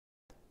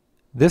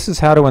This is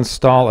how to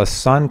install a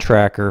sun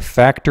tracker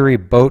factory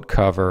boat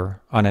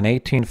cover on an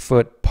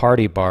 18-foot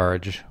party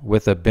barge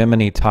with a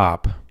bimini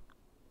top.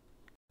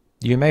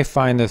 You may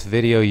find this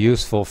video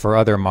useful for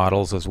other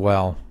models as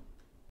well.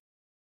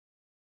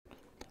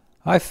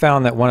 I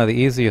found that one of the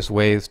easiest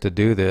ways to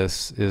do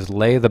this is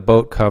lay the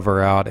boat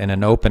cover out in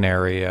an open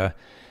area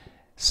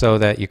so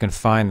that you can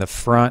find the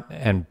front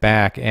and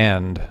back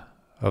end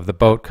of the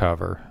boat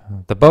cover.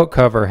 The boat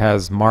cover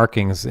has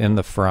markings in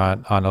the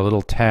front on a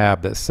little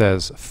tab that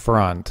says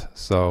front,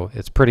 so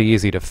it's pretty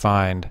easy to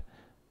find.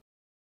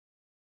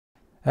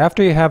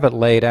 After you have it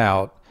laid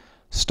out,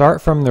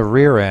 start from the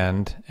rear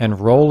end and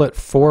roll it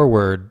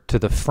forward to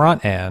the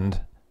front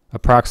end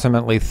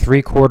approximately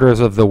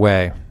 3/4 of the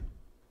way.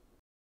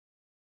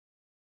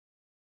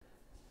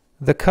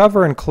 The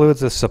cover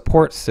includes a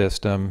support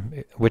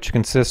system which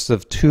consists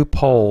of 2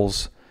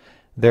 poles.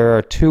 There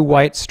are 2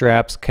 white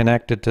straps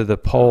connected to the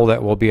pole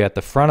that will be at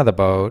the front of the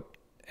boat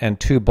and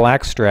 2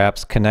 black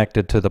straps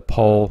connected to the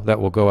pole that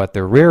will go at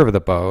the rear of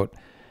the boat,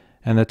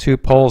 and the 2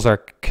 poles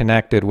are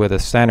connected with a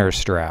center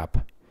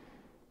strap.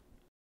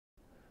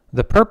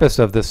 The purpose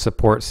of this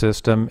support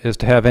system is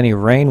to have any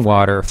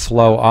rainwater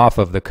flow off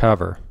of the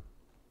cover.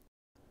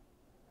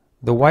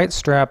 The white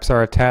straps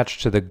are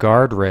attached to the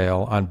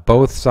guardrail on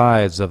both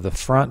sides of the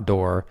front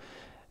door,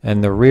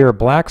 and the rear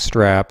black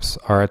straps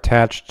are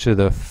attached to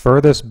the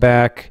furthest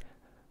back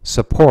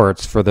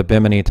supports for the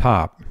bimini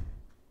top.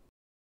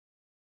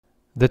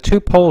 The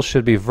 2 poles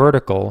should be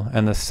vertical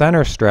and the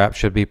center strap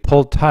should be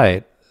pulled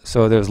tight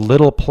so there's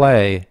little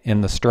play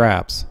in the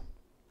straps.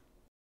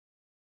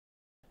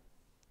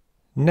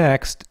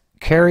 Next,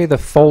 carry the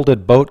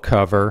folded boat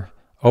cover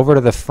over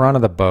to the front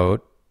of the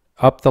boat,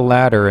 up the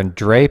ladder, and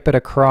drape it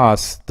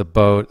across the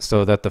boat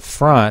so that the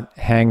front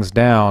hangs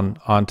down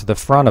onto the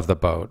front of the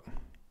boat.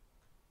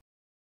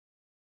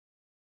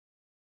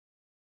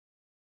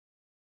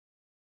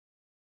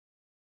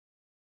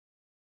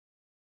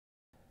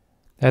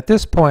 At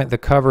this point, the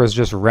cover is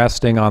just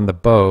resting on the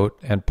boat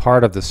and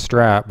part of the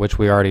strap, which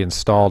we already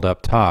installed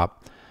up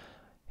top.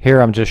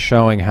 Here I'm just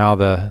showing how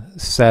the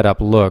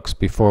setup looks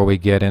before we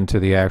get into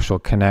the actual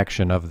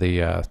connection of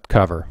the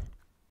cover.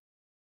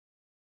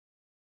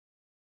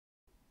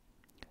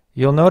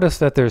 You'll notice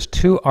that there's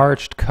 2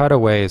 arched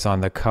cutaways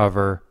on the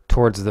cover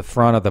towards the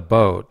front of the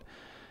boat.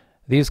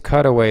 These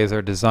cutaways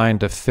are designed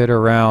to fit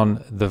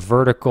around the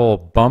vertical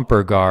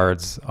bumper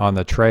guards on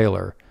the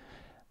trailer.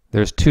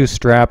 There's 2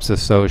 straps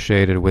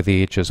associated with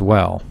each as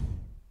well.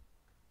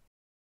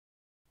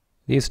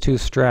 These 2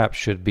 straps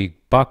should be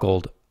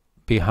buckled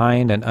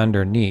behind and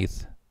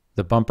underneath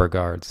the bumper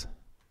guards.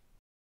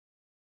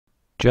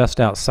 Just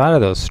outside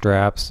of those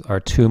straps are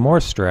 2 more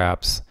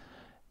straps.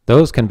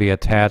 Those can be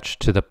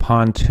attached to the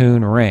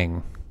pontoon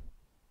ring.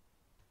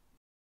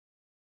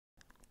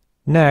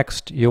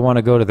 Next, you'll want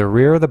to go to the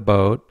rear of the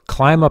boat,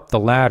 climb up the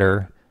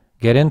ladder,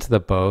 get into the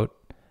boat,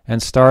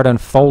 and start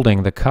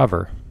unfolding the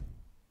cover.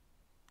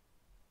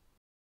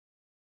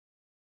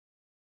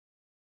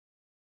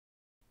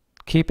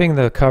 Keeping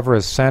the cover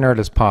as centered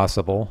as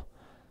possible,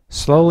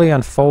 slowly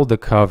unfold the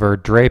cover,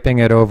 draping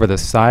it over the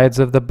sides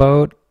of the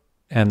boat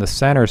and the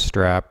center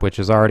strap, which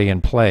is already in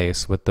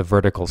place with the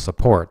vertical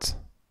supports.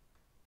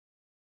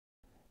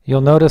 You'll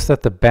notice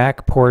that the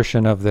back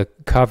portion of the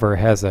cover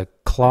has a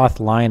cloth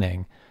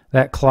lining.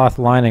 That cloth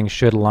lining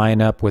should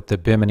line up with the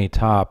bimini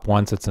top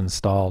once it's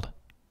installed.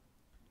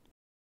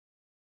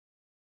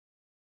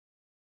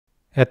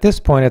 At this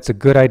point, it's a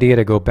good idea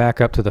to go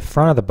back up to the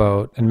front of the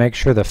boat and make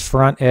sure the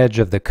front edge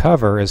of the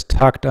cover is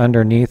tucked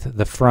underneath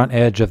the front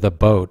edge of the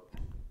boat.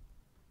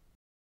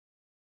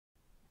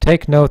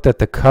 Take note that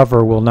the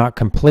cover will not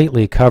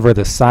completely cover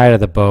the side of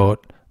the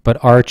boat,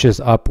 but arches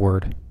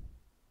upward.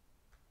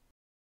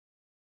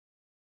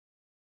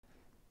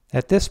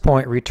 At this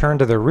point, return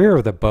to the rear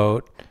of the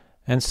boat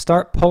and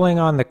start pulling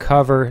on the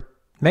cover.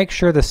 Make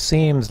sure the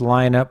seams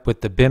line up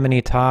with the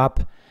bimini top,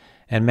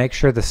 and make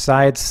sure the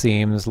side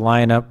seams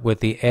line up with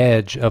the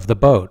edge of the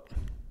boat.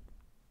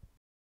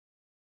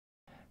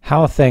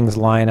 How things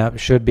line up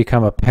should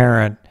become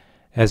apparent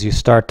as you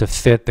start to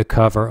fit the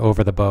cover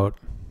over the boat.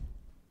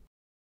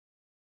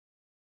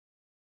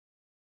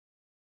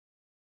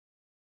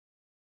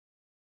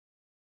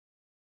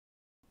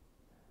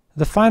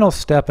 The final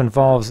step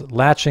involves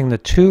latching the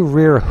 2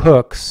 rear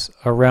hooks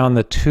around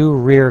the 2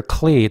 rear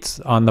cleats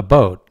on the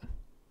boat.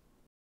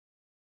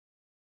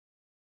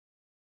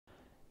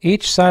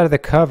 Each side of the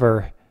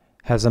cover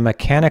has a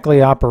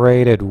mechanically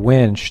operated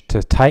winch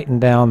to tighten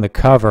down the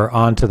cover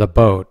onto the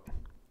boat.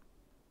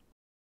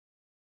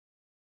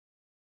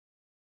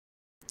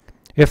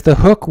 If the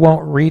hook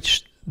won't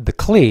reach the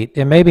cleat,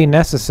 it may be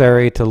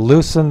necessary to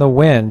loosen the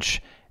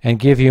winch and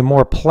give you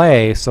more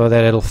play so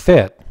that it'll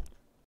fit.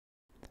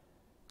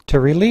 To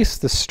release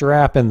the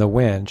strap in the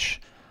winch,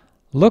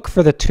 look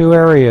for the 2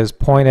 areas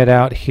pointed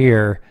out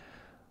here.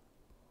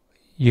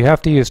 You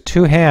have to use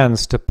 2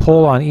 hands to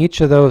pull on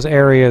each of those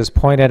areas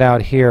pointed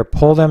out here.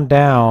 Pull them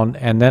down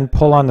and then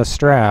pull on the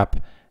strap,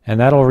 and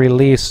that'll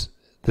release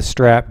the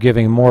strap,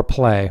 giving more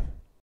play.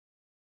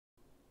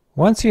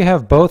 Once you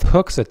have both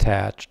hooks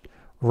attached,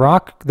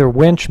 rock the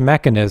winch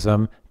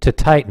mechanism to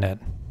tighten it.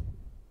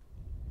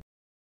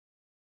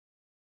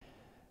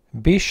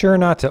 Be sure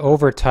not to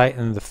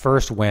over-tighten the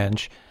first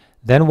winch,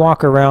 then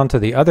walk around to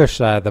the other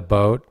side of the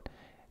boat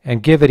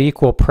and give it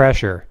equal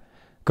pressure,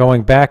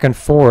 going back and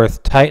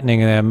forth, tightening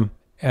them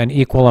an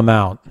equal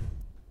amount.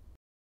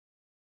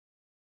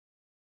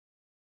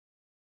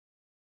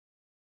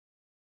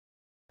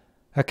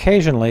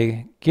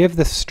 Occasionally, give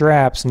the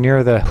straps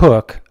near the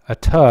hook a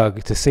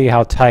tug to see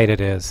how tight it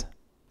is.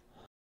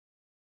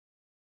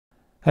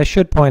 I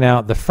should point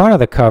out the front of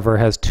the cover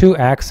has two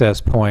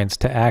access points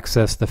to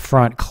access the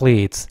front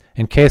cleats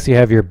in case you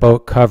have your boat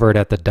covered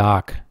at the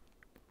dock.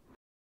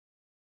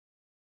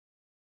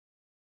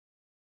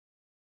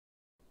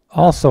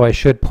 Also, I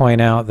should point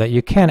out that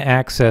you can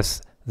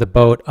access the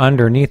boat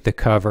underneath the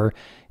cover.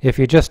 If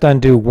you just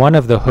undo one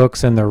of the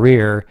hooks in the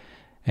rear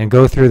and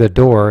go through the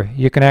door,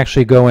 you can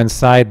actually go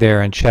inside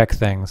there and check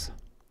things.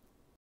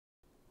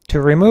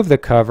 To remove the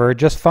cover,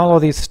 just follow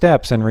these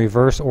steps in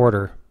reverse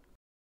order.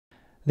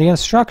 The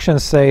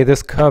instructions say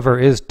this cover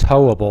is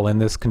towable in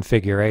this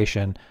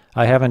configuration.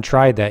 I haven't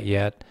tried that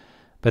yet,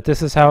 but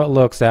this is how it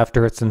looks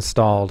after it's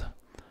installed.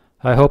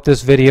 I hope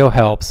this video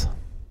helps.